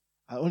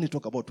I'll only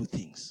talk about two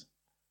things: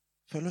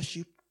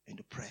 fellowship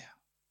and prayer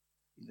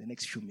in the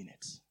next few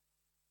minutes.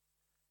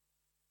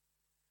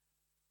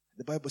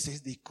 The Bible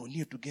says they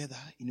continued together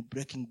in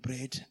breaking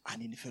bread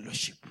and in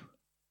fellowship.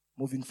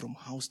 Moving from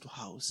house to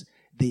house,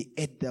 they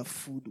ate their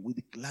food with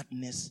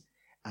gladness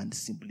and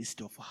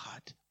simplicity of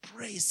heart,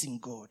 praising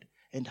God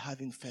and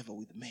having favor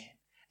with men.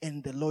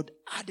 And the Lord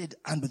added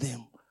unto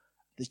them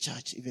the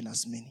church, even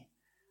as many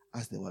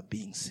as they were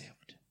being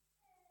saved.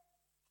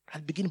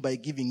 I'll begin by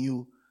giving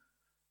you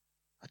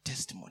a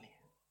testimony.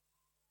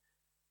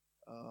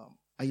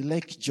 I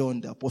like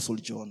John, the Apostle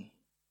John.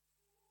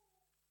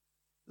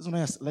 The reason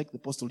why I like the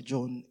Apostle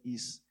John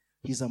is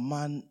he's a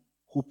man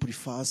who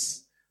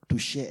prefers to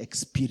share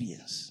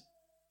experience.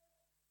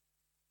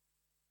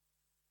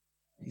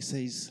 He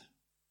says,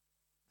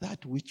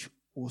 that which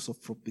was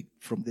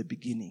from the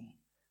beginning,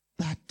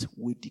 that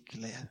we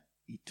declare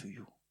it to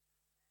you.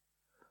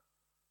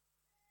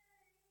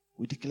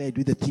 We declare it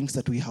with the things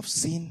that we have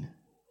seen,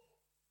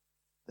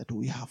 that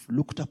we have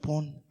looked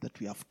upon, that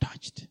we have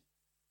touched,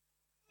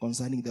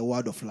 concerning the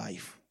word of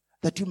life,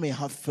 that you may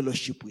have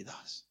fellowship with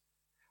us.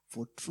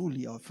 For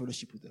truly our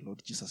fellowship with the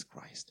Lord Jesus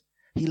Christ.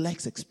 He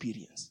likes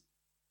experience.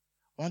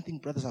 One thing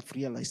brothers have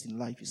realized in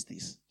life is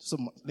this. So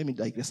let me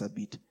digress a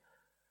bit.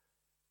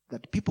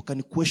 That people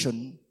can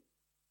question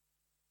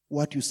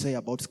what you say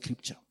about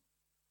Scripture,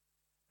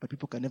 but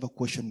people can never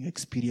question your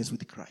experience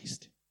with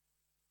Christ.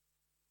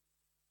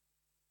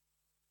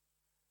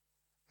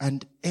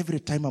 And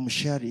every time I'm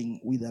sharing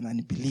with an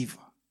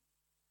unbeliever,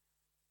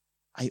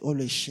 I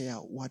always share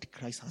what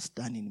Christ has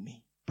done in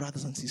me.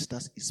 Brothers and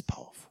sisters, it's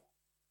powerful.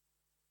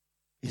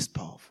 It's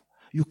powerful.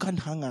 You can't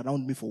hang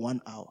around me for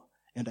 1 hour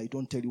and I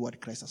don't tell you what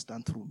Christ has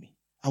done through me.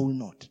 I will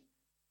not.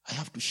 I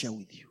have to share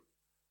with you.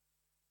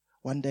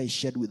 One day I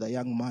shared with a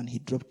young man. He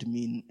dropped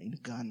me in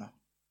Ghana.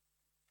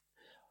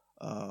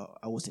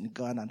 I was in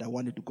Ghana and I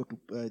wanted to go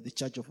to the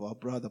church of our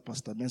brother,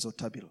 Pastor Menzo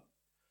Tabil.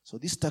 So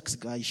this tax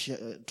guy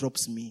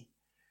drops me.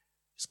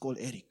 It's called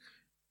Eric.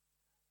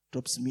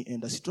 Drops me,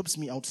 and as he drops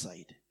me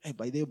outside, hey,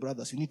 by the way,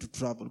 brothers, you need to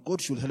travel.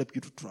 God should help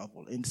you to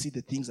travel and see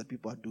the things that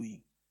people are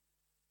doing.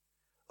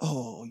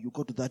 Oh, you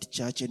go to that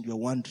church and you're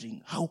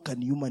wondering, how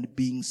can human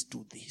beings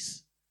do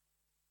this?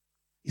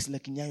 It's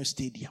like Nyayo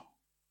Stadium.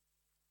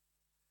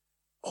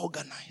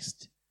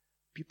 Organized.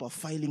 People are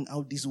filing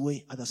out this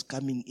way, others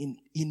coming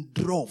in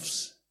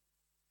droves.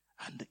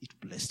 And it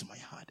blessed my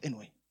heart.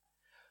 Anyway,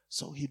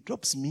 so he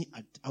drops me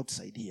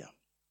outside here.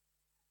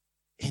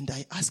 And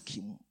I ask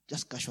him,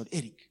 just casual,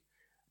 Eric,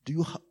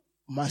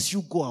 must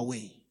you go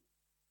away?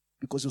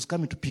 Because he was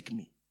coming to pick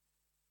me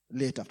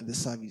late after the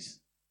service.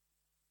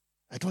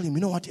 I told him,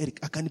 you know what, Eric,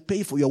 I can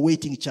pay for your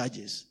waiting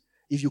charges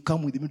if you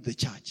come with me to the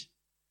church.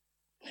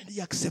 And he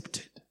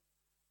accepted.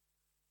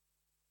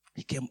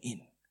 He came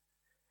in.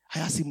 I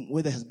asked him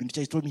whether he has been to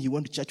church. He told me he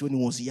went to church when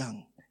he was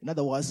young. In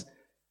other words,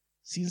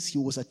 since he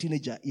was a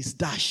teenager, it's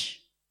dash.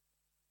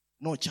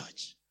 No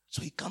church.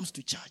 So he comes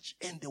to church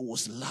and there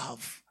was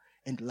love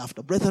and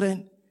laughter.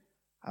 Brethren,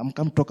 I'm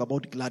come to talk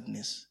about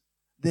gladness.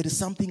 There is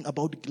something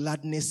about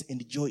gladness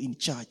and joy in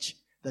church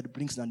that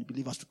brings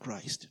non-believers to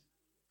Christ.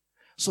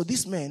 So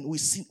this man, we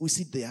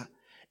sit there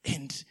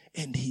and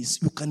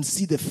you can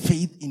see the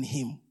faith in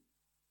him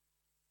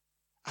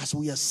as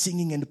we are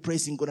singing and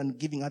praising God and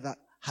giving other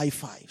high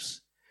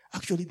fives.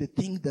 Actually, the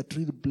thing that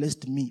really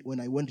blessed me when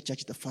I went to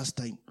church the first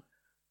time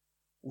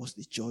was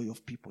the joy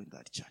of people in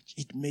that church.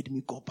 It made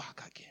me go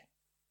back again.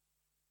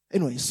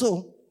 Anyway,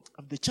 so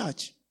at the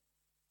church,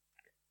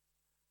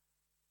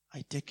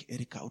 I take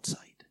Eric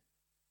outside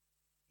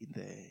in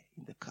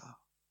the car,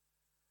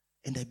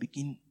 and I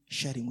begin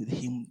sharing with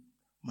him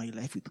my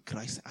life with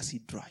Christ as he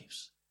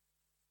drives.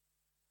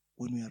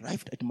 When we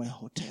arrived at my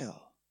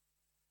hotel,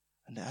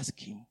 and I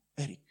asked him,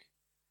 Eric,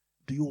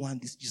 do you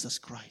want this Jesus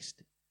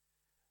Christ?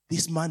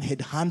 This man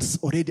had hands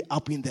already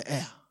up in the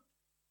air.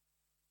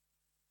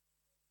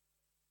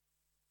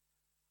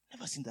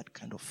 Never seen that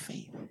kind of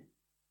faith.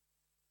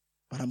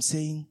 But I'm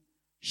saying,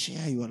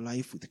 share your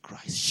life with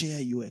Christ. Share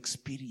your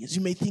experience.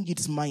 You may think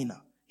it's minor.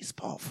 It's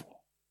powerful.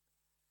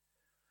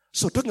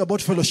 So talking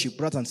about fellowship,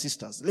 brothers and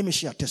sisters, let me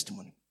share a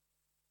testimony.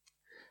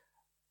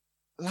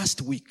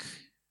 Last week,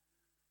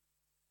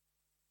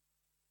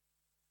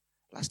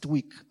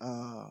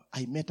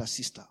 I met a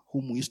sister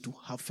whom we used to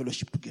have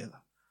fellowship together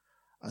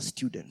as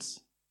students.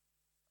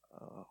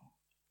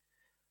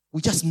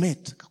 We just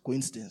met, a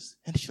coincidence.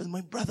 And she was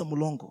my brother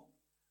Mulongo.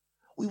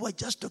 We were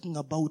just talking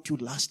about you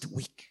last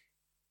week.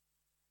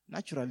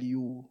 Naturally,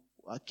 you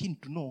are keen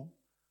to know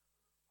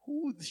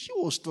who she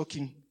was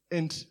talking.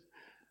 And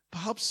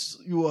perhaps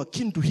you are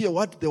keen to hear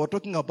what they were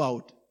talking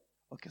about.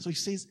 Okay, so she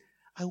says,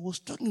 I was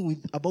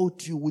talking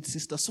about you with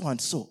Sister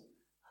so-and-so.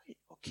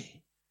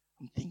 Okay,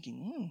 I'm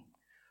thinking,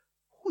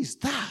 who is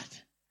that?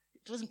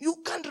 You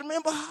can't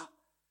remember her? I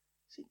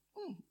said,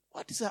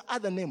 what is her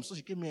other name? So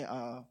she gave me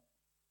her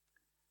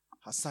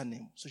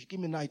surname. So she gave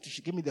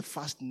me the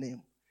first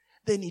name.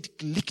 Then it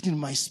clicked in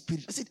my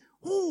spirit. I said,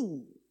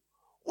 who?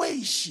 Where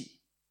is she?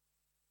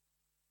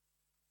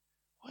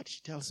 What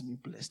she tells me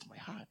blessed my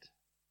heart.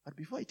 But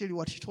before I tell you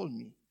what she told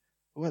me,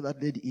 where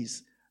that lady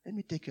is. Let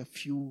me take a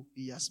few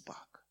years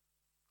back.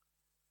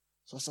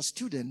 So as a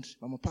student,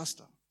 I'm a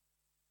pastor.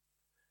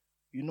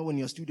 You know, when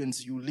you're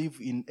students, you live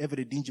in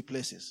very dingy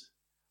places.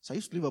 So I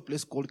used to live a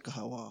place called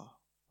Kahawa,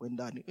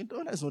 Wendani.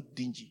 Wendani is not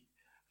dingy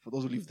for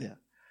those who live there.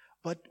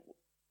 But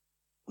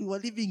we were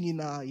living in,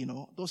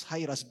 those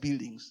high-rise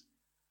buildings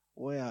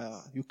where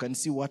you can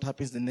see what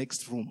happens in the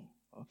next room,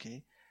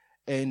 okay?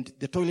 And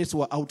the toilets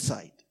were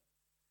outside.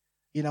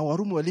 In our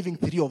room, we were living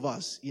 3 of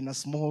us in a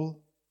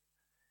small,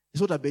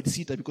 it's not a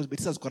bed-sitter because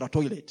bed-sitter's got a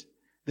toilet.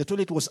 The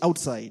toilet was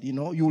outside,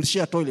 you will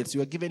share toilets.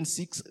 You are given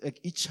 6,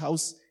 each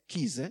house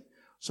keys,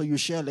 So you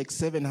share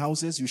 7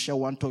 houses, you share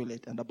 1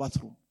 toilet and a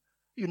bathroom.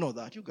 You know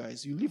that, you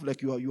guys. You live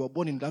like you are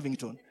born in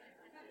Lavington.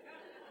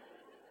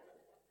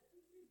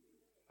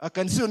 I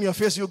can see on your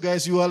face, you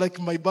guys, you are like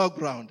my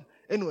background.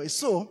 Anyway,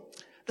 so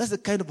that's the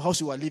kind of house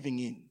you are living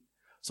in.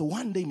 So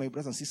one day, my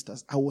brothers and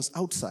sisters, I was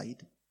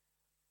outside.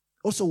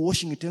 Also,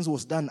 washing utensils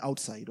was done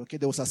outside, okay?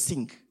 There was a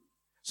sink.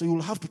 So you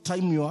will have to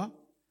time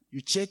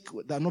you check,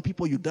 there are no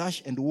people, you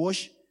dash and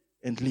wash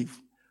and leave.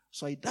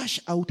 So I dash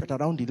out at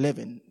around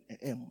 11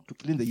 a.m. to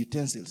clean the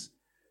utensils.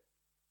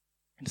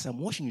 And as I'm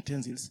washing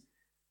utensils,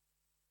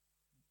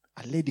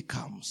 a lady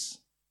comes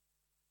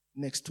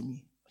next to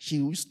me. She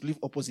used to live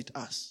opposite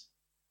us.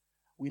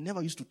 We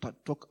never used to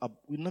talk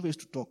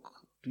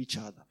to each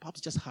other. Perhaps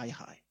just hi.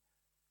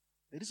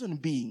 The reason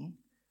being,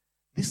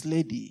 this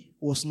lady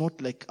was not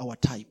like our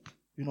type.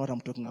 You know what I'm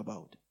talking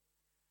about.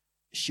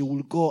 She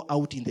will go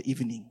out in the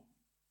evening.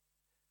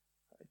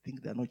 I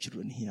think there are no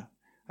children here.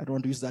 I don't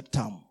want to use that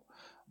term.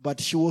 But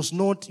she was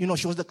not, she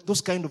was like those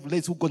kind of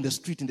ladies who go on the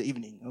street in the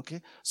evening,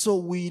 okay? So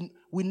we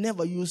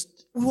never we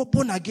were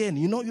born again.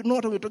 You know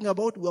what we're talking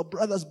about? We were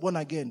brothers born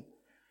again.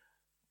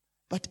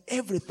 But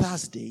every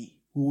Thursday,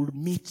 we will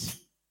meet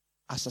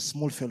as a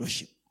small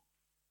fellowship.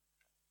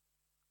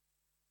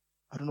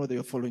 I don't know whether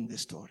you're following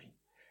this story.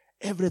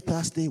 Every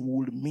Thursday, we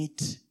will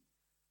meet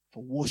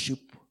for worship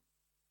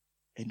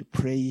and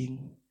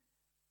praying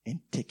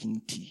and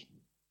taking tea.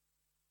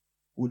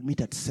 We'll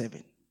meet at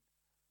 7.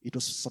 It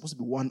was supposed to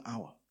be 1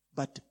 hour.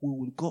 But we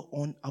will go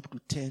on up to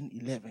 10,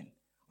 11.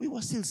 We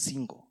were still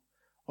single.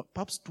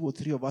 Perhaps 2 or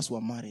 3 of us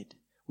were married.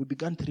 We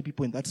began 3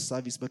 people in that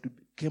service, but we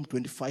became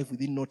 25.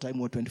 Within no time,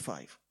 we were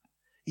 25.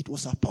 It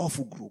was a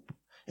powerful group.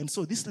 And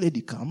so this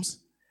lady comes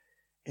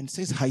and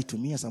says hi to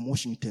me as I'm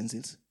washing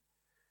utensils.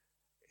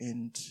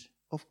 And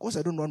of course,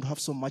 I don't want to have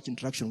so much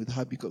interaction with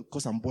her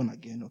because I'm born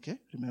again, okay?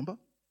 Remember?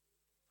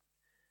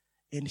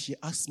 And she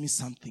asks me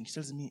something. She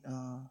tells me,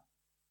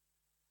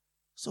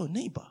 so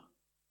neighbor,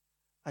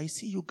 I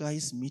see you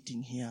guys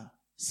meeting here,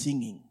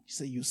 singing. She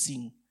said, you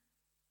sing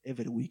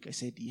every week. I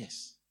said,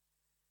 yes.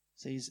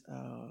 Says,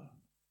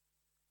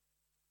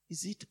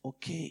 is it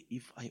okay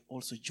if I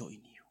also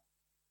join you?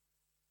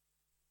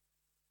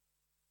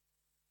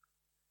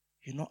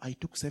 I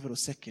took several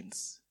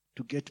seconds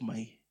to get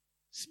my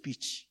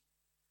speech.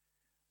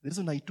 The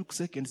reason I took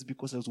seconds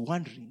because I was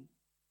wondering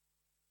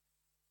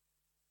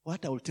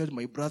what I will tell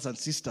my brothers and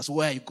sisters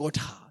where I got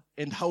her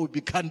and how we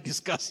began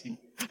discussing.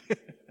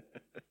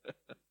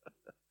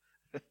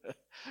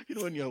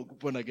 When you're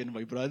born again,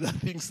 my brother,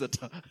 things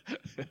that are...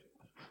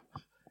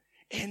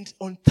 And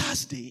on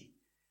Thursday,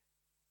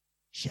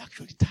 she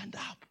actually turned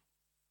up.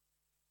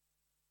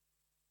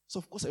 So,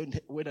 of course, I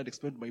went and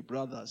explained to my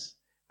brothers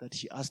that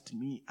she asked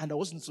me, and I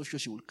wasn't so sure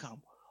she would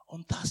come.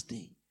 On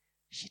Thursday,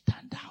 she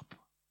turned up.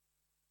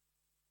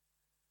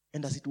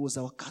 And as it was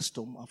our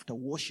custom after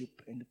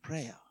worship and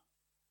prayer,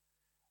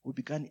 we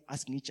began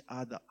asking each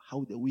other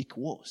how the week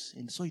was.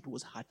 And so it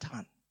was her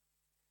turn.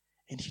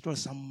 And she told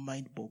us some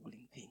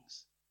mind-boggling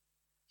things.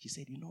 She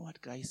said, you know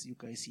what, guys, you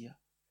guys here?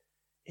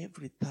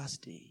 Every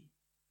Thursday,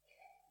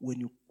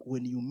 when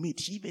you meet,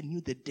 she even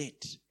knew the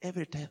date.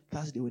 Every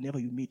Thursday, whenever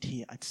you meet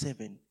here at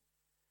 7,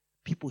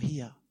 people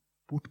here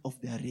put off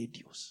their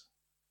radios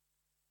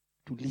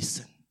to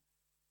listen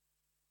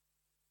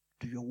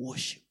to your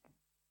worship.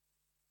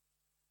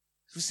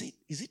 So we said,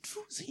 is it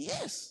true? Say,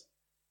 yes.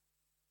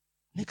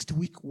 Next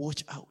week,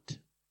 watch out.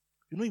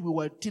 We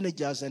were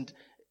teenagers and,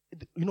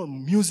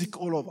 music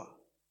all over.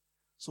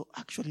 So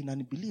actually,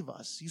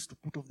 non-believers used to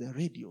put off their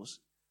radios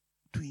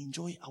to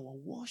enjoy our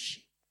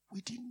worship. We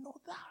didn't know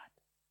that.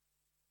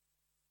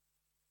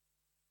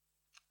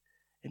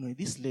 Anyway,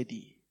 this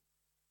lady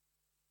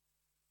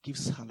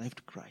gives her life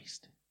to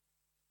Christ.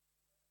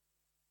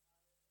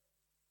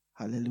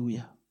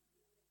 Hallelujah.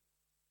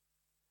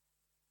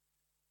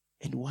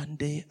 And one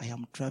day I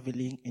am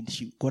traveling and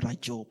she got a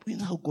job. You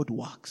know how God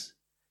works.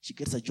 She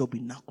gets a job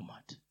in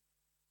Nakumatt.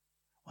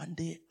 One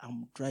day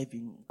I'm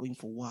driving, going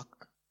for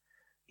work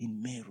in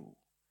Meru,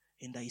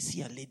 and I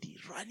see a lady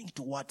running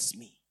towards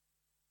me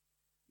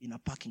in a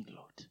parking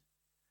lot.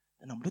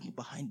 And I'm looking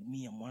behind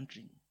me, I'm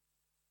wondering,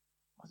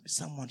 must be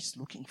someone she's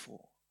looking for.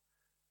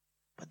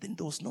 But then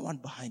there was no one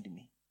behind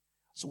me.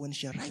 So when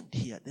she arrived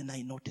here, then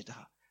I noted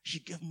her. She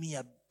gave me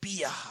a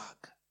beer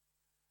hug.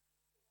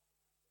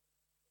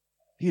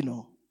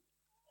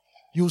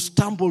 You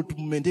stumble to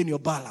maintain your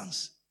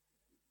balance.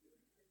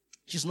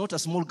 She's not a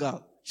small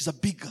girl. She's a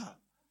big girl.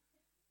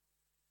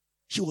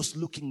 She was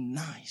looking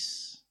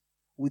nice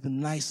with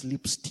nice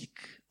lipstick.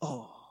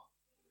 Oh.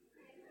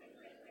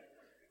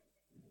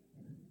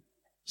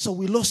 So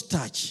we lost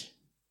touch.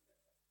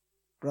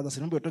 Brothers,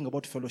 remember we're talking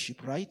about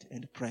fellowship, right?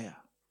 And prayer.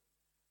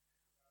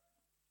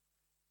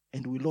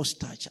 And we lost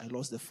touch. I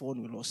lost the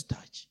phone, we lost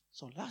touch.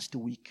 So last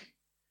week,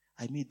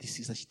 I met this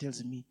sister. She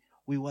tells me,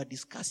 we were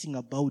discussing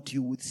about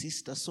you with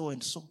sister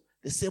so-and-so,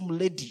 the same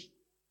lady.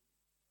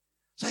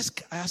 So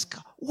I ask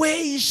her, where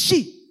is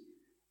she?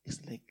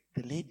 It's like,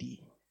 the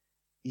lady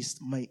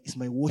is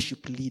my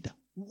worship leader.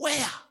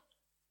 Where?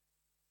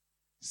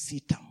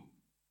 Sitam.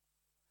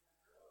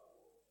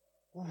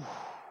 Ooh.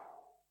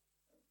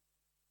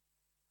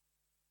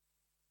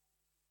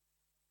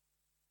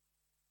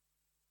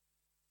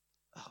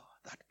 Oh,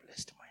 that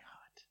blessed my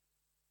heart.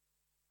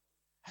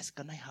 I said,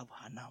 can I have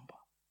her number?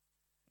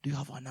 Do you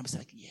have her number? She's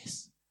like,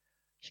 yes.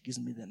 She gives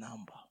me the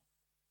number.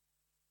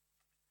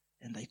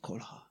 And I call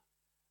her.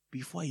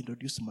 Before I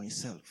introduce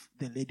myself,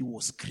 the lady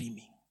was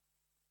screaming.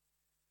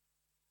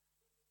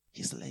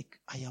 She's like,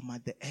 I am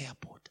at the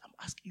airport. I'm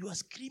asking, you are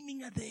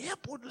screaming at the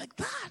airport like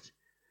that?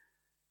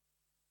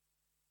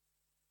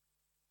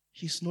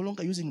 She's no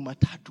longer using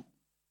matatu.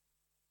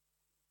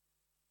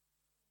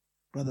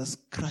 Brothers,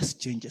 Christ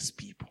changes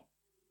people.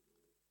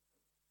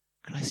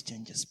 Christ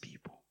changes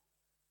people.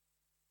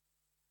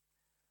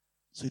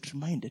 So it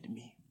reminded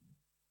me.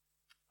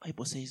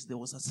 Bible says there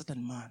was a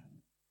certain man,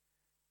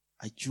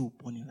 a Jew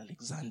born in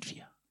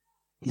Alexandria.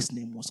 His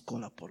name was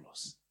called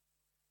Apollos.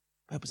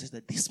 Bible says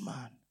that this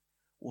man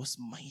was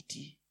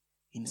mighty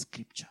in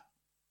scripture.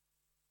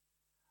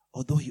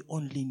 Although he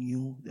only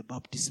knew the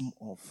baptism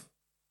of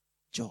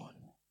John.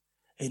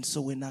 And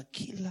so when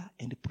Aquila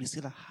and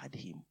Priscilla had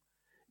him,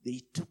 they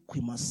took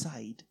him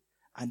aside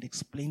and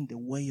explained the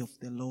way of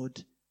the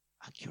Lord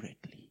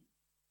accurately.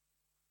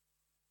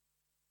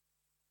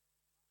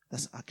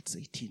 That's Acts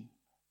 18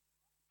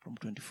 from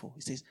 24.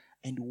 It says,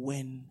 and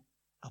when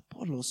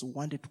Apollos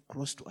wanted to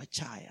cross to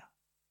Achaia,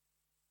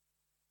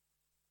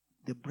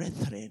 the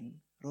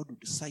brethren wrote to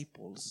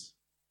disciples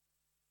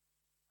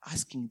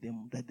asking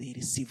them that they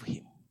receive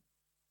him.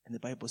 And the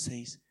Bible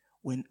says,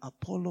 when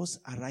Apollos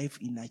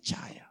arrived in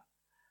Achaia,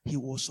 he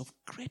was of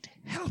great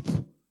help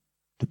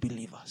to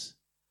believers.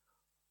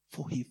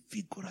 For he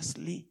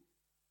vigorously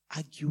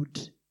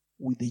argued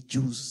with the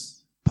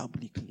Jews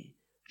publicly,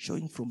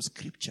 showing from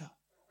scripture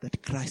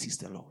that Christ is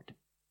the Lord.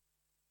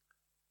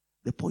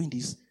 The point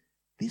is,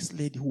 this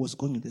lady who was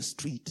going in the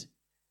street,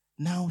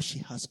 now she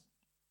has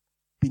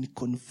been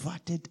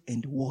converted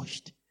and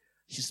washed.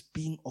 She's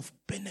being of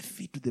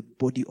benefit to the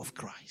body of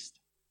Christ.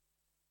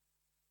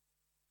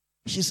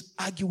 She's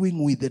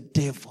arguing with the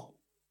devil.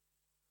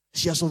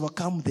 She has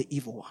overcome the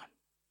evil one.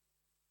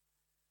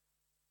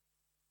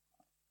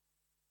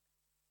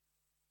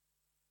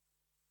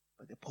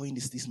 But the point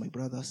is this, my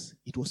brothers,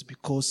 it was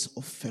because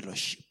of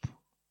fellowship.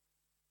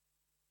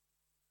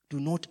 Do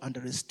not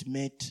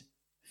underestimate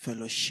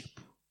fellowship.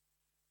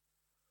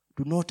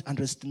 Do not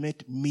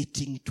underestimate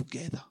meeting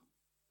together.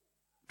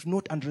 Do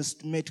not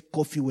underestimate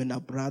coffee when a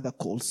brother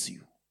calls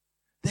you.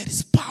 There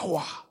is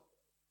power.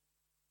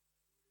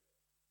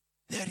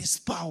 There is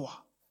power.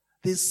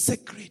 There is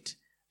secret.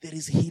 There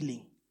is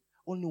healing.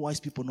 Only wise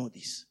people know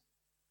this.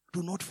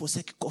 Do not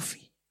forsake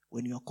coffee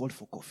when you are called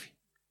for coffee.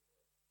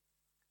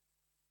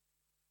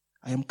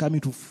 I am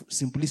coming to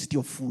simplicity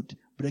of food,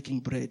 breaking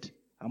bread.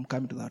 I'm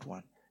coming to that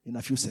one in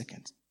a few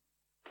seconds.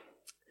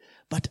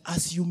 But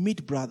as you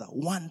meet, brother,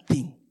 one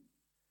thing,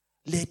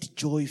 let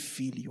joy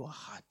fill your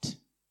heart.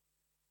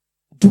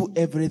 Do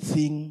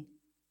everything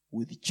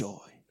with joy.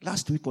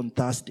 Last week on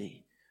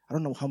Thursday, I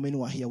don't know how many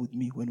were here with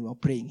me when we were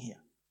praying here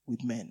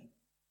with men.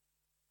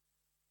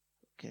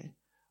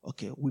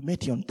 Okay, we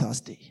met here on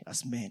Thursday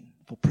as men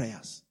for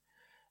prayers.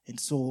 And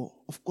so,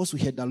 of course,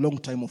 we had a long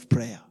time of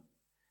prayer.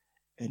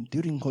 And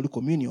during Holy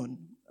Communion,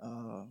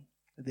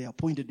 they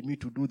appointed me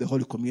to do the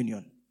Holy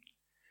Communion.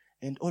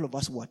 And all of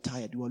us were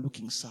tired. We were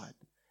looking sad.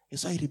 And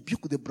so I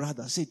rebuked the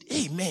brother. I said,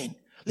 amen.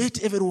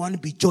 Let everyone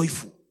be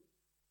joyful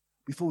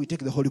before we take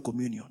the Holy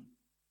Communion.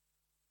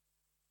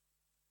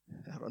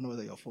 I don't know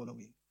whether you're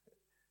following.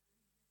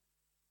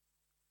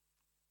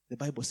 The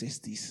Bible says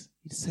this.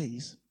 It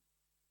says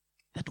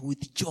that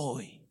with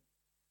joy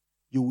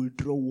you will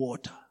draw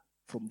water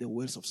from the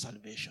wells of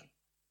salvation.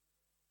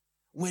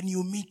 When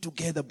you meet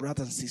together,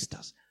 brothers and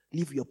sisters,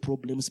 leave your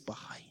problems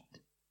behind.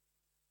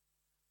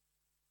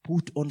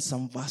 Put on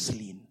some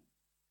Vaseline.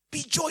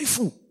 Be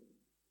joyful.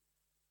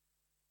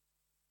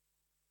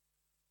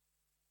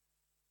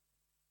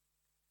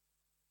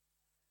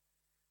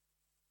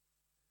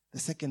 The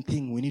second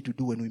thing we need to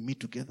do when we meet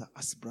together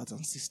as brothers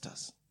and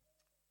sisters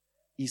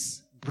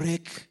is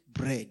break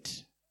bread.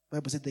 The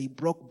Bible said they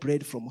broke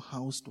bread from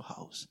house to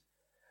house.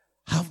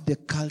 Have the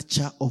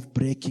culture of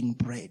breaking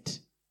bread.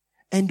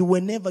 And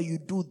whenever you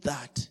do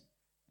that,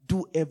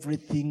 do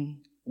everything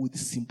with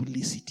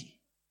simplicity.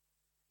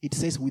 It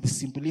says with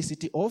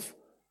simplicity of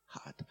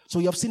heart. So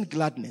you have seen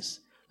gladness.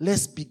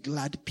 Let's be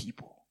glad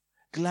people.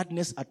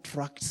 Gladness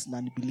attracts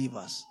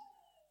non-believers.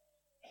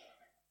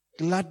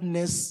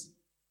 Gladness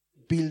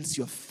builds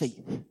your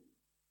faith.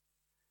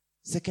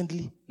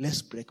 Secondly,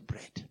 let's break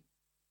bread.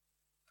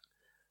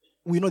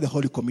 We know the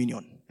Holy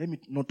Communion. Let me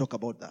not talk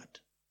about that.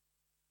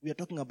 We are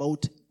talking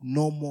about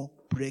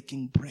normal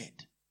breaking bread.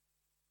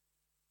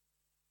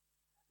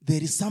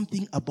 There is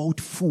something about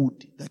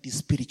food that is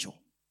spiritual.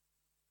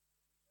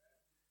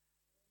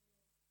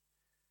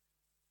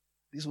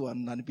 This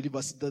one,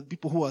 unbelievers, the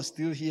people who are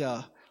still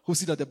here, who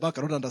sit at the back,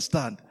 I don't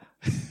understand.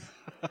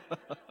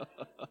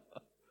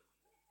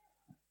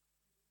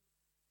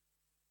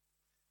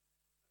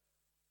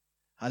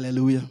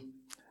 Hallelujah.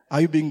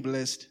 Are you being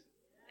blessed?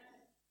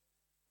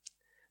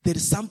 There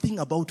is something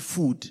about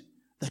food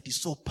that is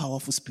so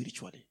powerful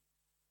spiritually.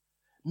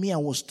 Me, I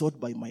was taught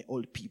by my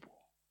old people.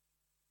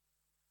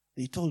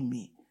 They told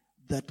me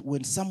that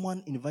when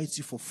someone invites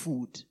you for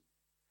food,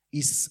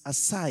 it's a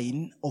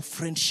sign of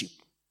friendship.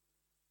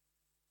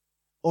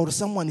 Or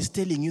someone is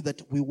telling you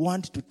that we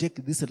want to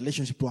take this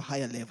relationship to a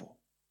higher level.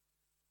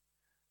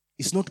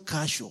 It's not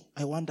casual.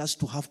 I want us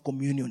to have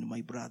communion,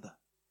 my brother.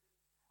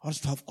 I want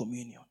us to have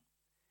communion.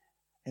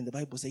 And the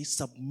Bible says,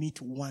 submit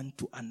one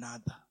to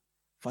another.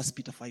 1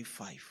 Peter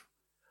 5:5.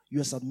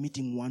 You are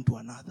submitting one to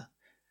another.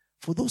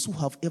 For those who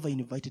have ever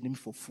invited me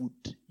for food,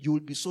 you will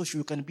be so sure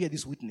you can bear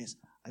this witness.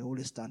 I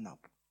always stand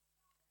up.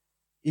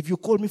 If you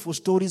call me for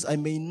stories, I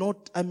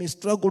may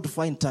struggle to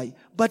find time.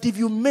 But if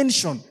you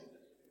mention,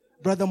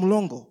 Brother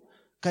Mulongo,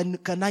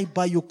 can I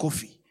buy you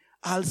coffee?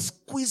 I'll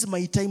squeeze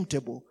my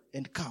timetable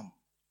and come.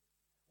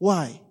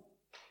 Why?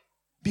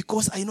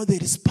 Because I know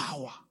there is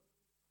power.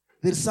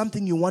 There is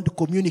something you want to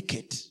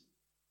communicate.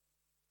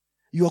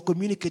 You are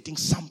communicating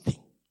something.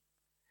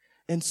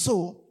 And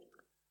so,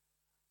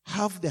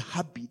 have the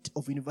habit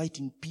of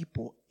inviting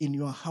people in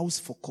your house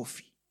for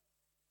coffee.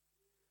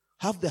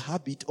 Have the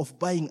habit of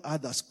buying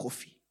others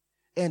coffee.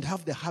 And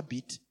have the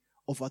habit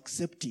of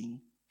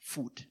accepting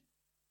food.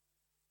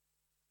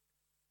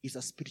 It's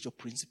a spiritual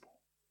principle.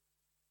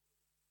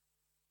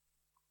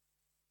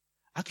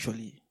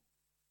 Actually,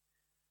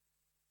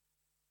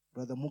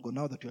 Brother Mugo,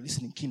 now that you are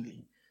listening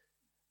keenly,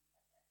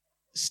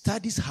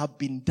 studies have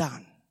been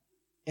done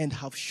and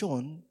have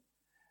shown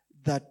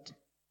that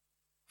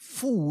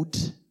food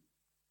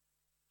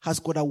has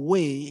got a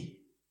way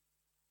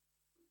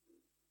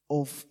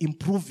of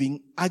improving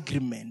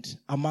agreement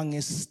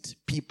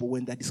amongst people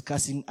when they're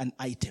discussing an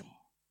item.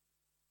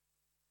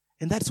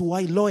 And that's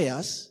why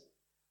lawyers,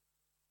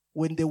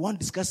 when they want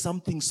to discuss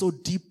something so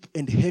deep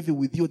and heavy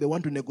with you, they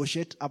want to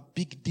negotiate a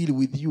big deal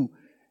with you,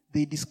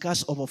 they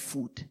discuss over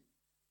food.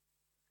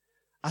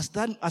 A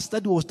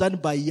study was done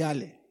by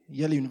Yale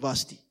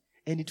University,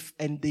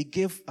 and they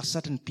gave a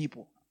certain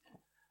people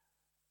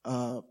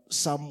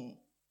some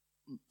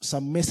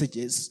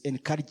messages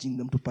encouraging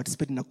them to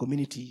participate in a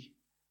community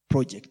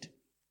project.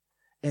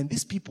 And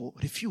these people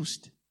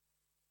refused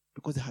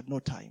because they had no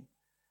time.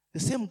 The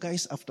same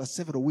guys, after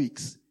several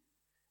weeks,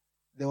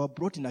 they were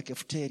brought in a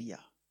cafeteria.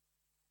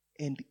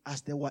 And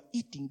as they were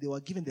eating, they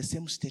were given the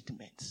same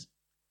statements.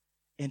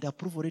 And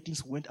approval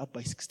ratings went up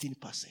by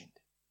 16%.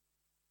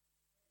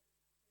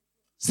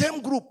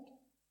 Same group.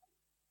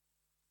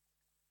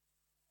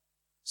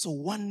 So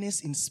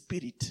oneness in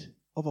spirit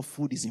over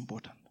food is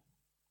important.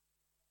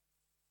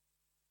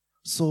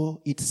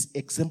 So it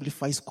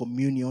exemplifies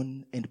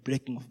communion and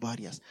breaking of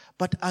barriers.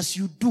 But as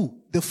you do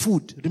the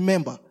food,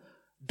 remember,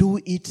 do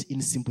it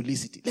in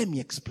simplicity. Let me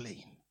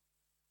explain.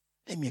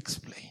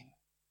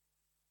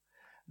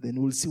 Then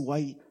we'll see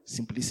why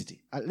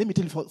simplicity. Let me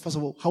tell you first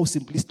of all how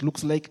simplicity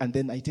looks like, and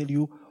then I tell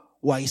you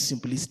why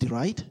simplicity,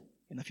 right?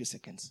 In a few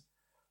seconds.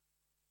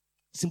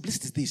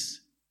 Simplicity is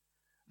this,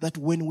 that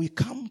when we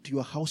come to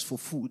your house for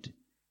food,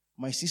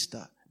 my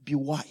sister, be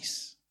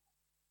wise.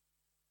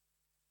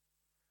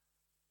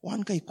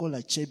 One guy called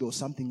Achebe or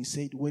something, he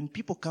said, when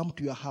people come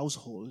to your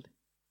household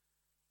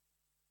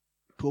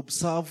to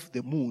observe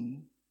the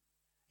moon,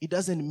 it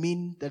doesn't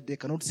mean that they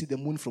cannot see the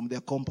moon from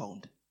their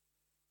compound.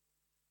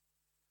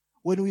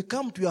 When we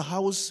come to your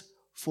house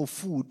for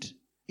food,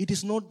 it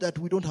is not that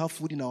we don't have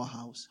food in our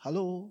house.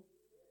 Hello?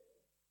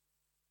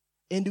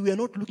 And we are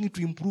not looking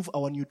to improve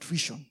our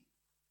nutrition.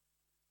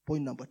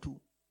 Point number 2.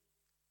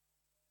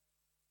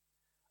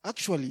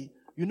 Actually,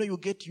 you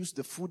get used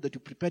to the food that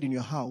you prepared in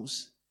your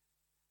house,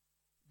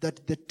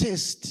 that the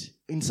taste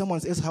in someone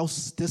else's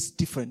house tastes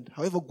different,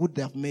 however good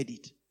they have made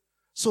it.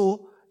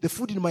 So, the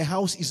food in my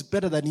house is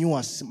better than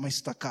yours, my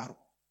sister Caro.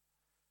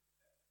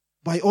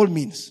 By all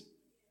means.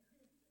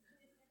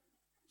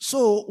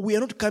 So, we are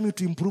not coming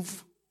to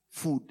improve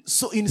food.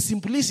 So, in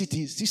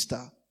simplicity, sister,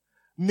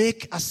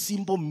 make a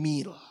simple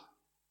meal.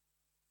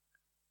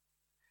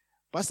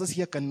 Pastors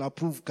here can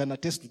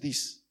attest to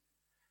this.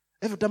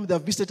 Every time they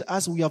have visited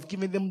us, we have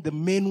given them the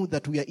menu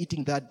that we are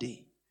eating that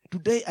day.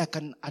 Today, I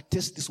can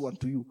attest this one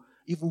to you.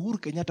 If Uhuru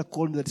Kenyatta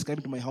called me that is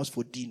coming to my house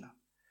for dinner,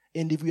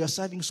 and if we are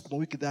serving Sukuma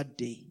Wiki that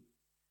day,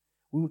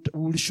 we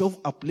will shove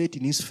a plate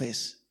in his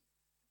face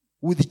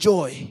with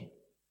joy.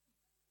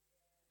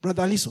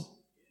 Brother Aliso,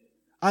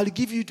 I'll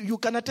give you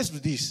can attest to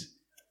this.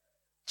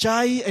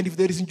 Chai, and if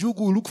there is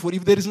njugu, we look for it.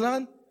 If there is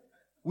none,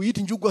 we eat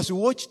njugu as we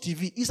watch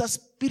TV. It's a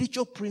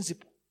spiritual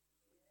principle.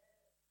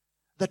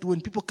 That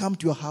when people come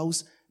to your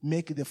house,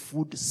 make the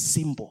food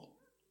simple.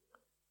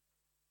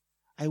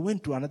 I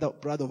went to another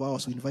brother of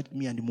ours who invited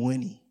me and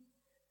Mweni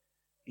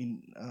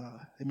in,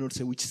 let me not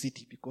say which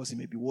city because he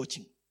may be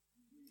watching.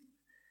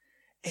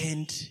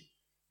 And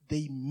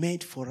they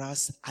made for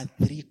us a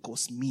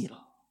 3-course meal.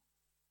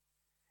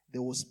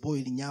 There was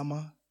boiled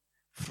nyama,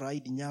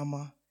 fried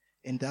nyama,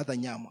 and the other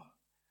nyama.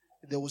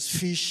 There was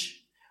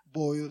fish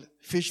boiled,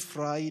 fish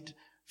fried,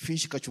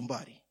 fish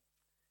kachumbari.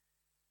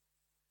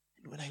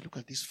 And when I look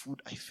at this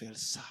food, I felt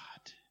sad.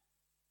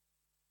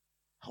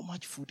 How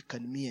much food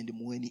can me and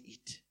Mweni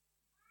eat?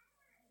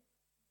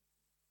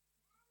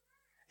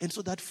 And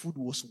so that food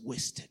was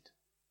wasted.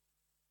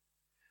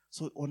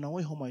 So on our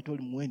way home, I told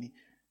Mweni,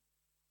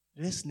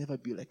 let's never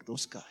be like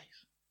those guys.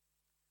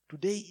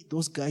 Today,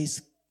 those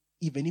guys,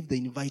 even if they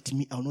invite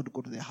me, I'll not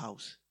go to their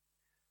house.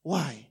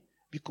 Why?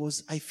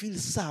 Because I feel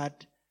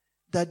sad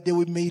that they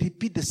may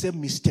repeat the same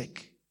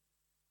mistake.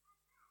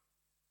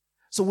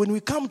 So when we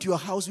come to your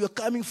house, we are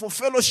coming for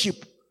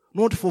fellowship,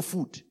 not for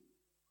food.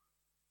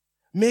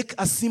 Make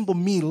a simple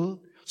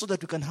meal so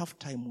that we can have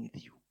time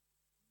with you.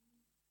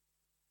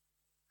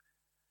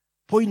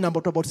 Point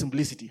number 2 about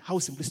simplicity. How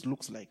simplicity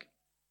looks like.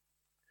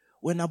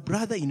 When a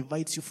brother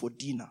invites you for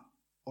dinner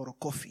or a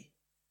coffee,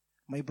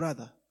 my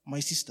brother, my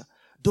sister,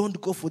 don't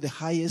go for the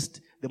highest,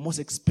 the most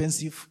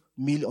expensive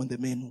meal on the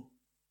menu.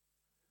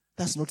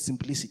 That's not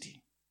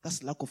simplicity.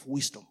 That's lack of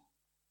wisdom.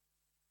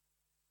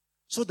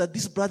 So that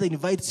this brother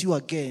invites you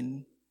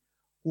again,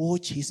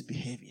 watch his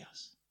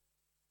behaviors.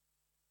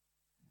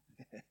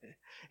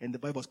 And the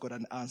Bible's got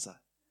an answer.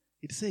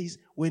 It says,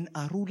 when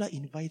a ruler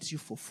invites you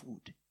for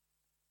food,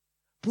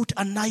 put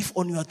a knife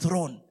on your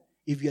throne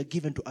if you are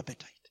given to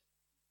appetite.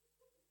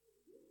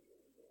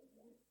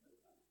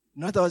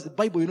 In other words, the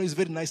Bible, is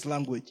very nice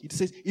language. It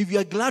says, if you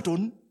are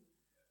glutton,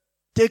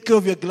 take care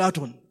of your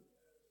glutton.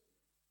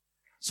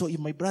 So if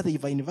my brother,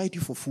 if I invite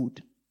you for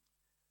food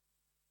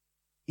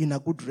in a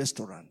good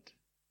restaurant,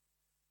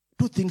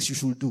 2 things you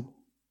should do.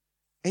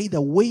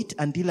 Either wait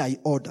until I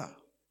order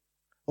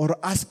or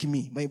ask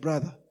me, my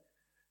brother,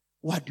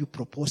 what do you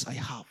propose I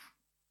have?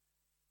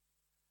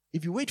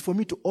 If you wait for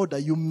me to order,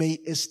 you may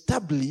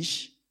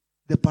establish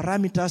the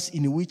parameters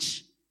in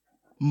which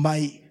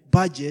my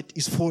budget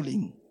is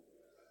falling.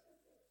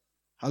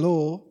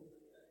 Hello?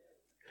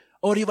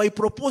 Or if I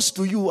propose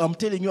to you, I'm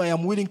telling you I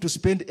am willing to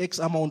spend X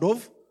amount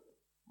of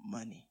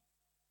money.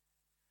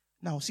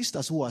 Now,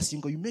 sisters who are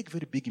single, you make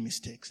very big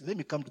mistakes. Let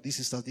me come to these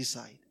sisters this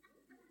side.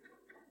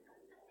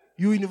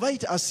 You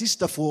invite a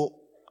sister for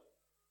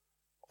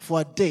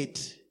a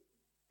date,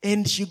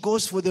 and she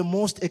goes for the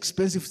most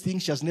expensive thing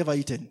she has never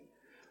eaten.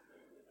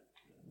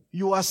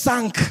 You are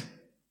sunk.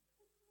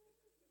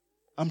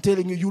 I'm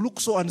telling you, you look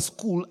so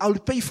unschooled. I'll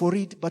pay for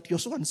it, but you're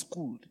so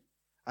unschooled.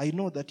 I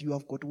know that you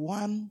have got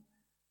one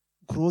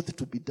growth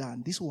to be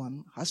done. This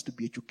one has to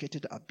be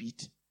educated a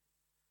bit.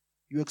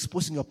 You're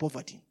exposing your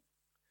poverty.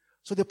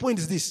 So the point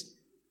is this,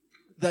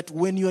 that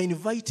when you are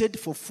invited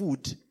for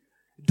food,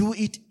 do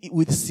it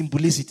with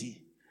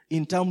simplicity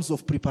in terms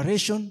of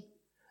preparation,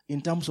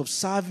 in terms of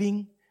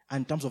serving, and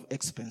in terms of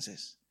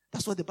expenses.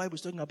 That's what the Bible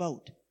is talking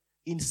about.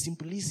 In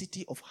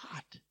simplicity of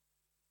heart.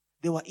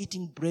 They were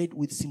eating bread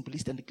with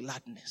simplicity and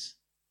gladness.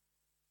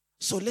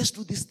 So let's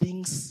do these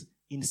things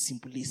in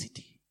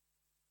simplicity.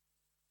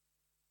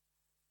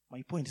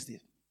 My point is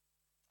this,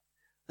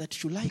 that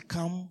should I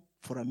come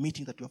for a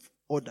meeting that you have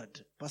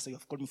ordered, Pastor, you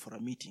have called me for a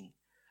meeting,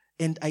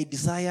 and I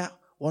desire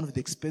one of the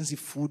expensive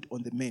food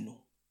on the menu,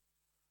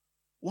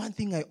 one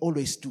thing I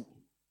always do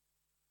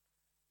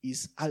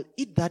is I'll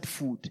eat that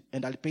food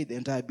and I'll pay the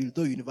entire bill,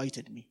 though you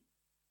invited me.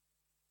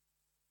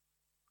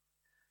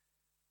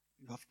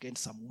 You have gained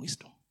some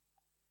wisdom.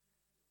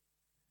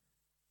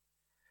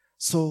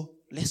 So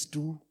let's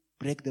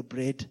break the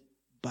bread,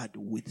 but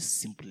with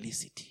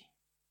simplicity.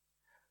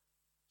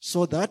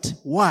 So that,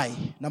 why?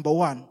 Number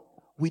 1,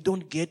 we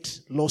don't get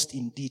lost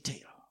in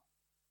detail.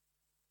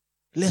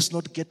 Let's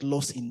not get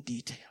lost in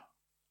detail.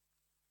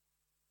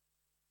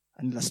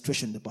 An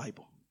illustration in the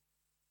Bible.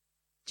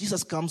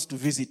 Jesus comes to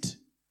visit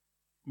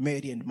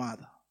Mary and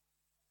Martha,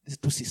 these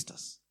 2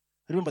 sisters.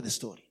 Remember the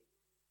story.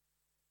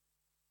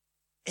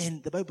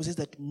 And the Bible says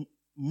that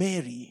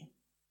Mary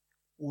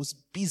was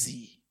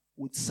busy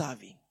with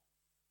serving.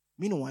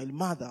 Meanwhile,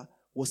 Martha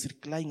was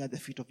reclining at the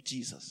feet of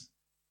Jesus.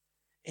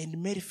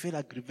 And Mary felt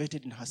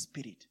aggravated in her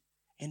spirit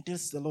and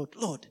tells the Lord,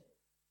 Lord,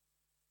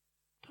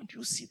 don't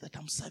you see that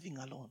I'm serving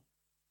alone?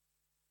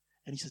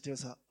 And he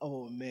tells her,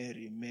 oh,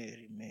 Mary,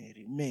 Mary,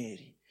 Mary,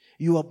 Mary,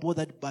 you are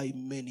bothered by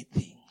many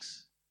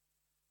things.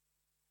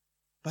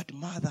 But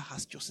Martha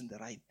has chosen the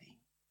right thing.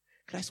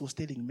 Christ was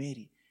telling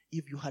Mary,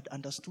 if you had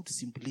understood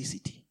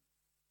simplicity,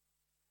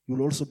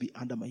 you'll also be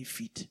under my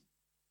feet.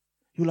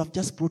 You'll have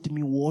just brought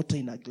me water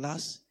in a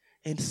glass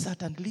and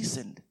sat and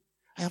listened.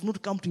 I have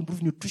not come to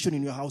improve nutrition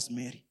in your house,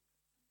 Mary.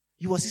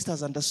 Your sister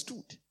has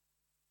understood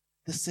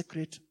the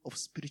secret of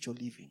spiritual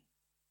living.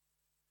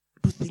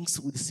 Do things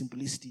with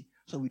simplicity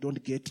so we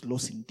don't get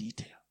lost in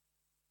detail.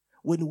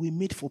 When we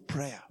meet for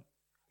prayer,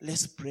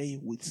 let's pray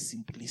with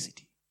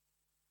simplicity.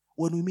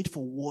 When we meet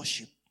for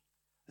worship,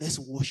 Let's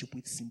worship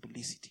with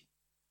simplicity.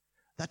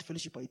 That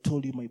fellowship I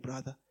told you, my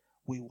brother,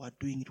 we were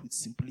doing it with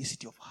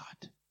simplicity of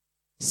heart.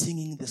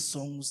 Singing the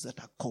songs that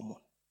are common.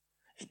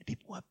 And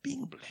people are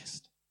being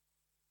blessed.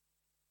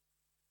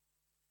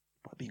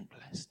 People are being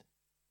blessed.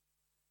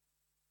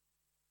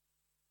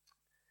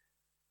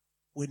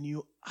 When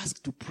you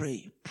ask to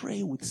pray,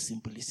 pray with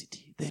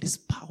simplicity. There is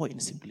power in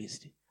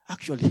simplicity.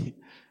 Actually,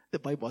 the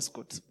Bible has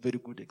got very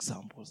good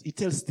examples. It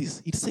tells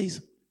this. It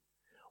says,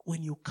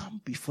 when you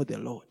come before the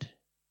Lord,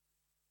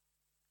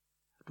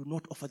 do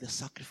not offer the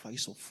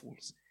sacrifice of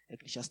fools.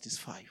 Ecclesiastes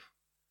 5.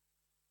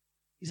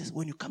 He says,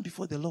 when you come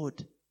before the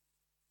Lord,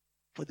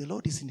 for the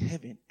Lord is in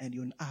heaven and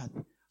you're on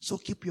earth, so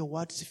keep your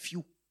words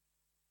few.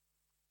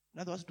 In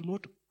other words,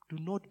 do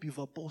not be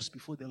verbose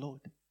before the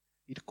Lord.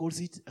 It calls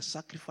it a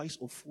sacrifice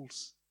of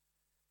fools.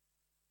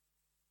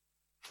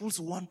 Fools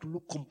want to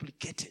look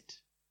complicated.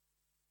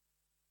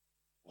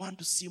 Want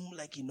to seem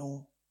like,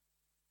 no.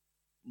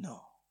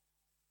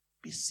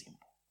 Be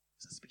simple.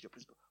 It's a spiritual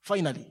principle.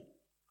 Finally,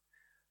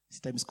 this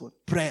time is called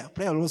prayer.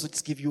 Prayer will also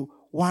just give you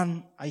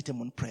one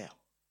item on prayer.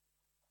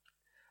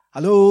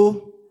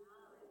 Hello?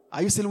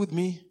 Are you still with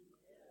me?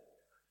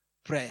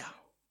 Prayer.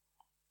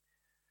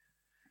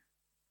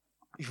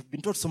 If you've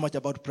been taught so much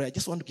about prayer, I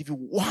just want to give you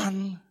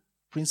one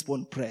principle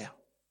on prayer.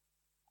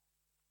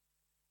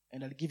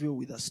 And I'll give you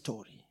with a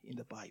story in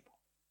the Bible.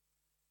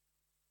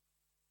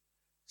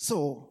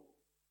 So,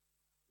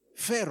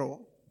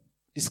 Pharaoh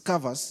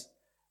discovers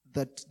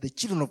that the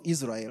children of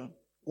Israel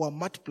were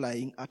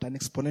multiplying at an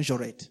exponential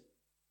rate.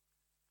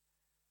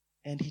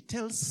 And he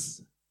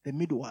tells the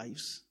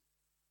midwives,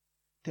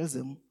 tells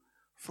them,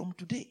 from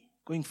today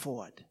going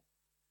forward,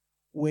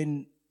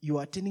 when you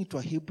are attending to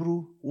a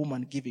Hebrew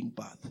woman giving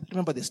birth,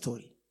 remember the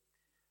story.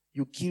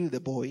 You kill the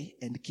boy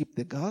and keep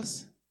the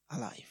girls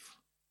alive.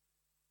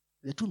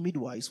 The two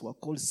midwives were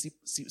called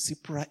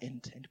Zipporah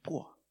and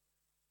Puah.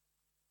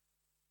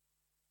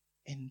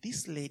 And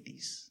these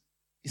ladies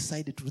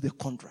decided to do the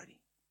contrary.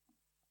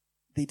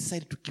 They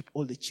decided to keep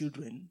all the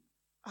children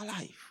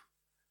alive.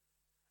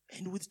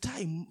 And with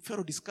time,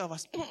 Pharaoh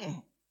discovers,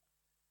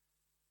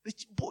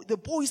 the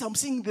boys, I'm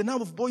seeing the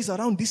number of boys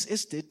around this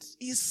estate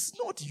is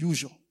not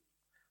usual.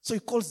 So he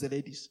calls the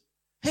ladies.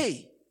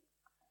 Hey,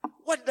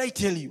 what did I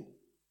tell you?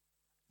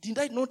 Didn't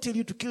I not tell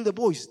you to kill the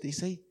boys? They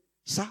say,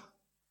 sir,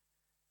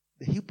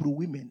 the Hebrew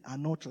women are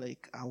not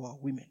like our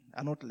women,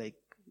 are not like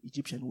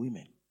Egyptian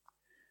women.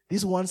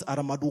 These ones are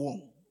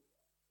Amaduong.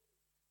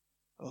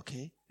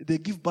 Okay? They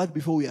give birth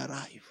before we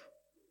arrive.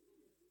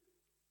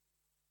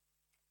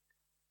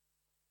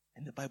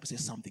 And the Bible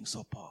says something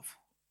so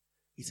powerful.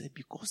 It said,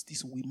 because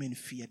these women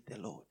feared the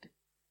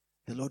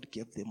Lord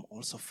gave them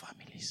also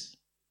families.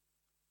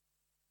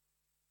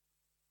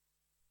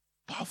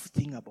 Powerful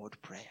thing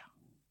about prayer.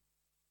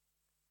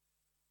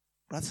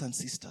 Brothers and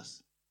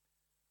sisters,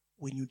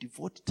 when you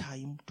devote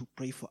time to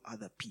pray for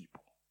other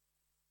people,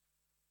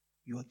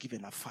 you are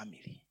given a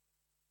family.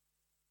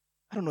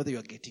 I don't know that you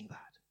are getting that.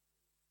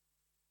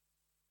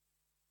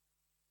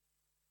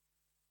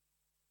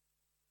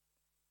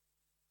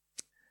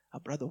 A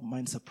brother of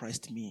mine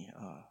surprised me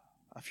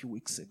a few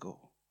weeks ago,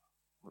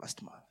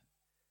 last month.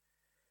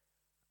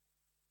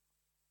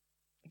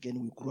 Again,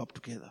 we grew up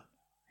together.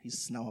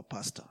 He's now a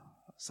pastor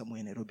somewhere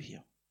in Nairobi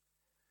here.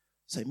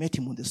 So I met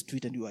him on the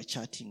street and we were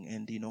chatting,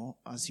 and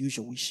as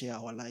usual, we share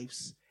our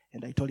lives.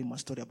 And I told him a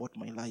story about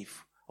my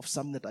life, of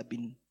something that I've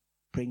been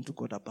praying to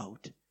God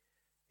about.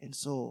 And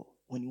so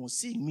when he was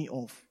seeing me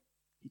off,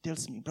 he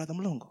tells me, Brother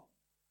Mlongo,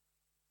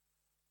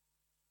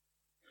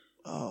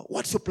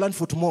 what's your plan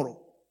for tomorrow?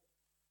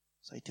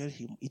 So I tell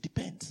him, it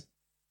depends.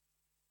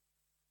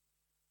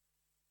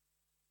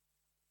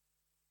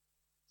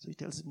 So he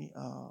tells me,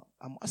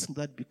 I'm asking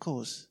that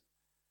because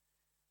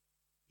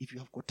if you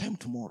have got time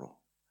tomorrow,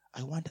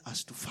 I want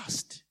us to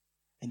fast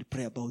and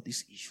pray about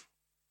this issue.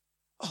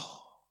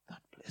 Oh,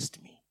 that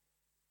blessed me.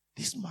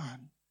 This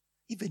man,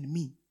 even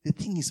me, the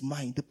thing is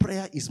mine, the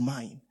prayer is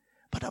mine,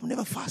 but I've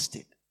never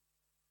fasted.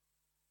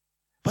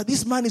 But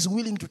this man is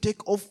willing to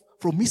take off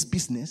from his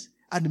business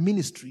and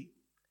ministry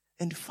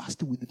and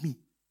fast with me.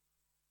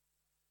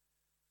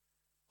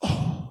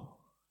 Oh,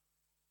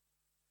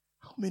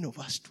 how many of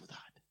us do that?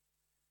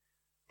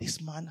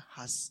 This man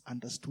has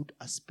understood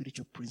a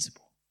spiritual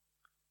principle.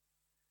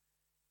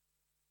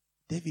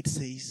 David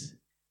says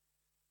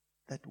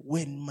that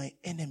when my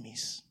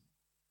enemies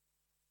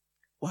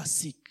were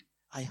sick,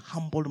 I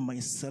humbled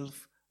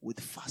myself with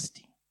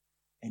fasting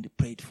and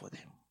prayed for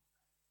them.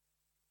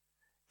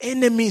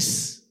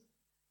 Enemies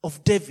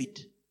of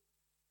David,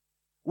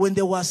 when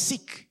they were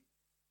sick,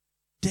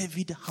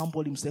 David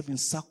humbled himself in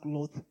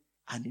sackcloth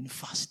and in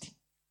fasting.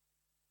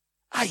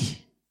 Aye.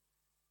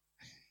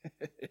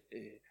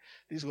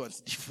 This one's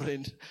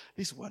different.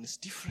 This one is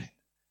different.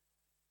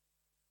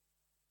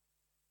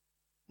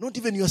 Not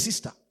even your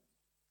sister.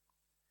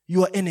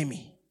 Your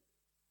enemy.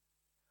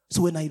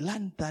 So when I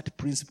learned that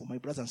principle, my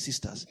brothers and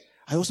sisters,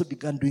 I also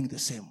began doing the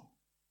same.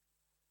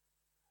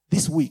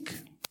 This week,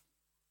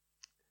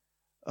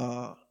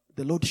 the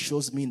Lord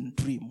shows me in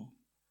a dream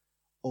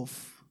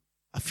of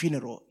a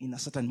funeral in a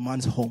certain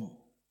man's home.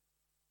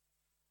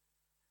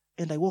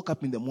 And I woke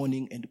up in the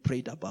morning and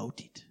prayed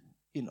about it.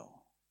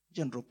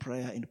 General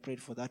prayer, and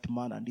prayed for that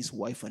man and his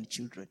wife and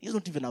children. He's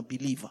not even a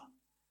believer.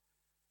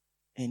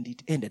 And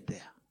it ended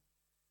there.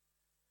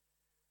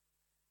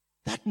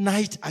 That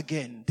night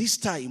again, this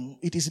time,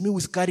 it is me who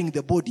is carrying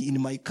the body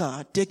in my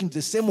car, taking to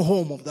the same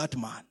home of that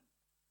man.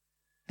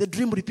 The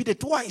dream repeated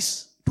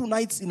twice, 2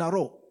 nights in a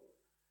row.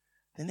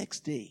 The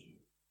next day,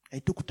 I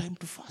took time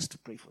to fast to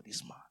pray for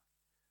this man.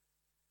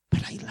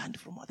 But I learned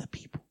from other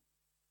people.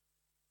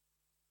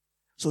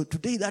 So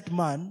today that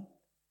man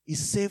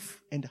is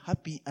safe and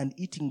happy and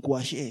eating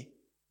gouache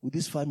with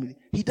his family.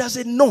 He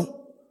doesn't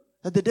know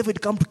that the devil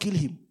had come to kill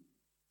him.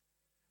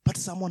 But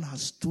someone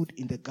has stood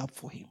in the gap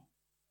for him.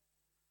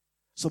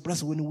 So,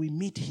 brothers, when we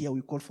meet here,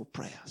 we call for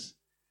prayers.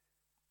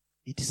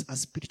 It is a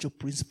spiritual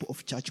principle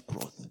of church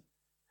growth.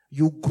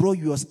 You grow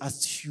yours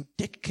as you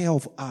take care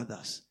of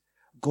others.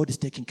 God is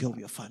taking care of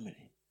your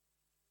family.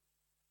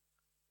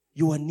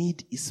 Your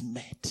need is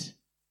met,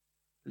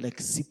 like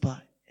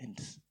Zippah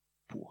and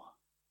Puah.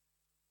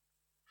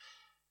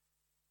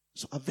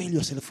 So avail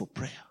yourself for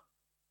prayer.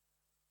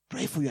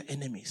 Pray for your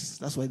enemies.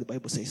 That's why the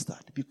Bible says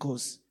that,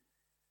 because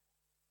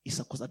it's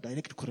a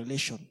direct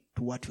correlation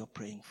to what you're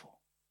praying for.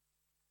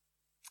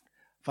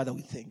 Father,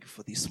 we thank you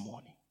for this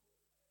morning.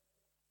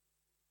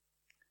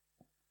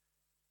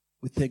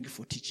 We thank you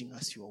for teaching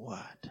us your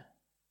word.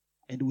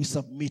 And we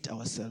submit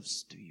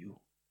ourselves to you.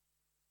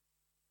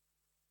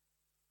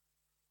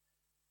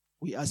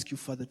 We ask you,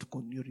 Father, to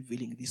continue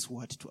revealing this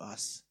word to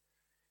us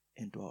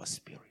and to our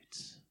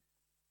spirits.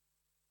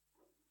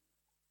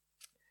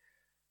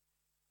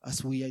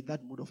 As we are in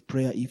that mood of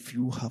prayer, if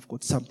you have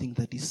got something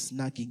that is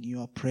nagging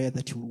your prayer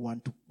that you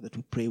want that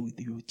we pray with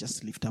you,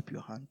 just lift up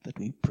your hand that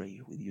we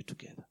pray with you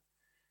together.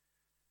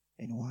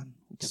 Anyone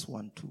who just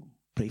want to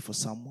pray for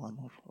someone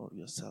or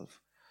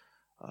yourself?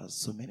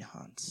 So many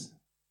hands.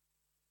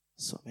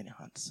 So many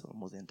hands,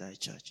 almost the entire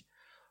church.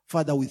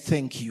 Father, we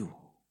thank you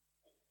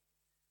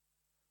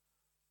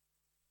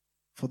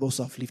for those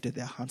who have lifted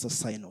their hands, a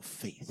sign of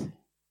faith.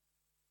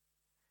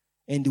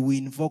 And we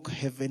invoke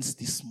heavens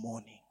this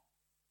morning.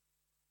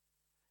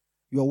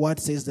 Your word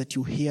says that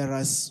you hear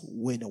us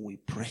when we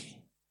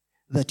pray,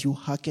 that you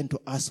hearken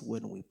to us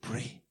when we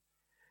pray,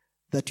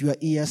 that your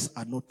ears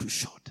are not too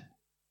short.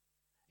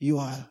 You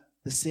are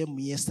the same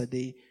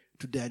yesterday,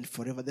 today, and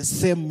forever, the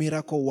same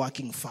miracle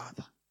working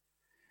Father.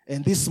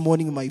 And this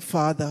morning, my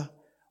Father,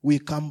 we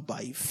come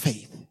by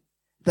faith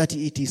that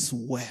it is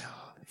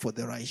well for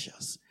the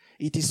righteous.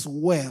 It is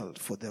well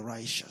for the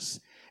righteous.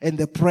 And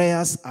the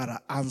prayers are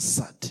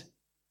answered.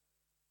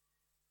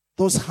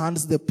 Those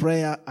hands, the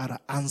prayer are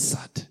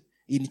answered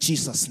in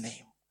Jesus'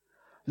 name.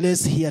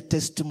 Let's hear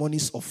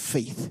testimonies of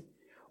faith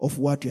of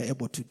what you are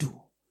able to do.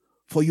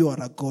 For you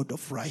are a God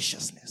of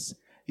righteousness.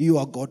 You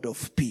are God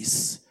of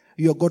peace.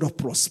 You are God of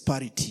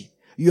prosperity.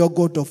 You are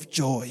God of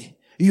joy.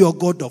 You are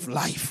God of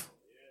life.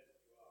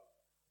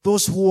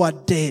 Those who are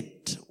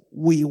dead,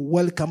 we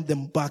welcome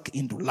them back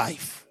into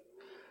life.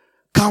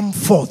 Come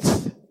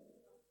forth.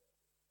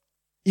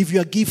 If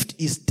your gift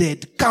is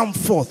dead, come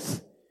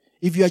forth.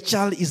 If your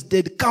child is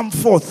dead, come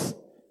forth.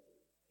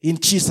 In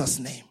Jesus'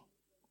 name.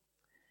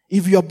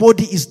 If your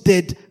body is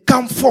dead,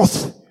 come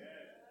forth.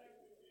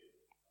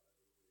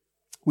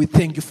 We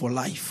thank you for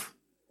life.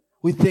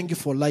 We thank you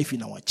for life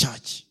in our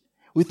church.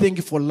 We thank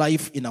you for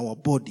life in our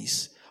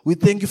bodies. We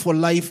thank you for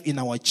life in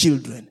our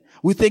children.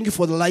 We thank you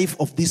for the life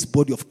of this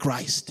body of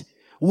Christ.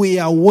 We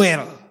are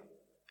well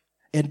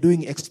and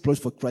doing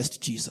exploits for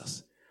Christ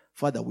Jesus.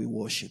 Father, we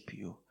worship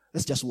you.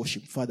 Let's just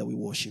worship. Father, we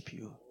worship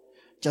you.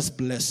 Just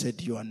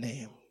blessed your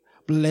name.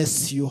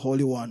 Bless you,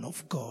 Holy One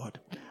of God.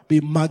 Be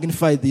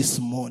magnified this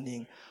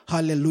morning.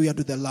 Hallelujah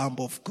to the Lamb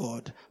of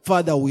God.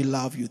 Father, we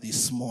love you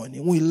this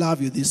morning. We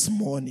love you this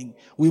morning.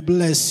 We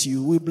bless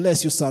you. We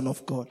bless you, Son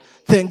of God.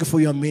 Thank you for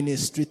your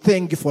ministry.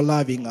 Thank you for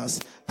loving us.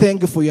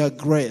 Thank you for your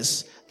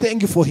grace.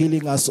 Thank you for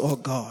healing us, oh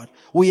God.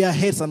 We are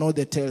heads and not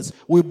the tails.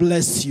 We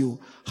bless you.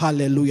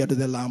 Hallelujah to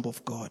the Lamb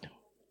of God.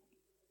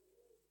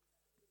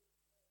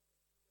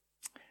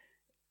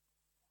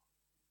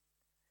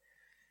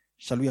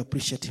 Shall we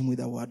appreciate him with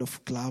a word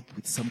of clap,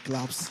 with some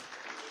claps?